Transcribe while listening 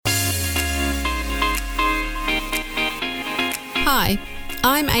Hi,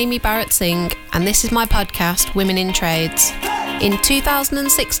 I'm Amy Barrett Singh, and this is my podcast, Women in Trades. In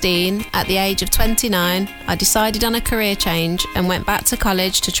 2016, at the age of 29, I decided on a career change and went back to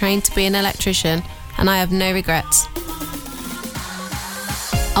college to train to be an electrician, and I have no regrets.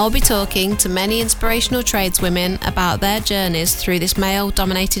 I'll be talking to many inspirational tradeswomen about their journeys through this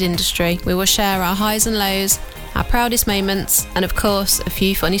male-dominated industry. We will share our highs and lows, our proudest moments, and of course, a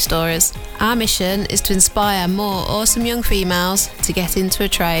few funny stories. Our mission is to inspire more awesome young females to get into a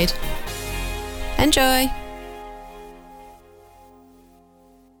trade. Enjoy!